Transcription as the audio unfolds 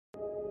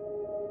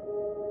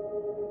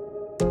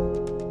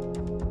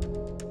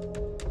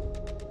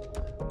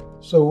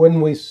So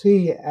when we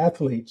see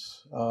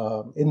athletes,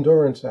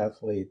 endurance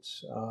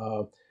athletes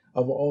of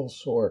all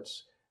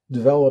sorts,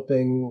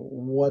 developing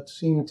what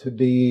seem to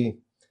be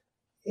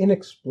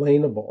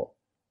inexplainable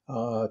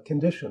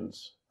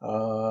conditions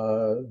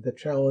that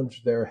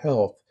challenge their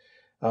health,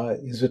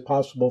 is it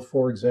possible,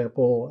 for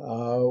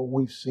example,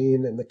 we've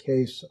seen in the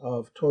case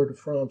of Tour de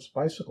France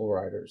bicycle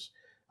riders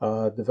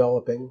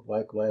developing,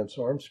 like Lance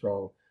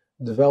Armstrong,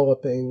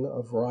 developing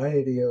a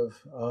variety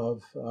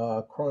of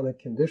chronic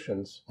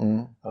conditions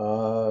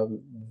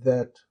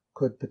that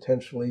could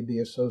potentially be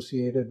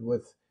associated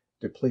with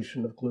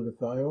depletion of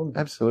glutathione?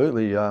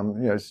 Absolutely.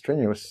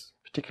 Strenuous,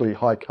 particularly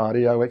high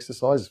cardio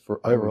exercise for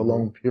over a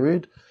long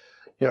period,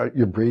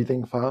 you're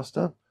breathing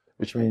faster,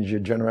 which means you're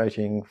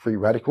generating free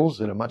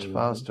radicals at a much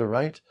faster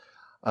rate,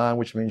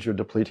 which means you're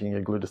depleting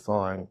your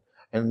glutathione.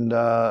 And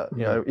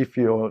if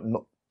you're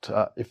not,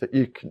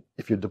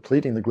 if you're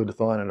depleting the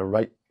glutathione at a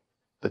rate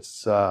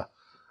that's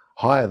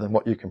higher than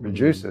what you can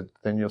produce it,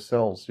 then your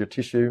cells, your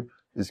tissue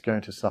is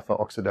going to suffer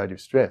oxidative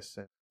stress.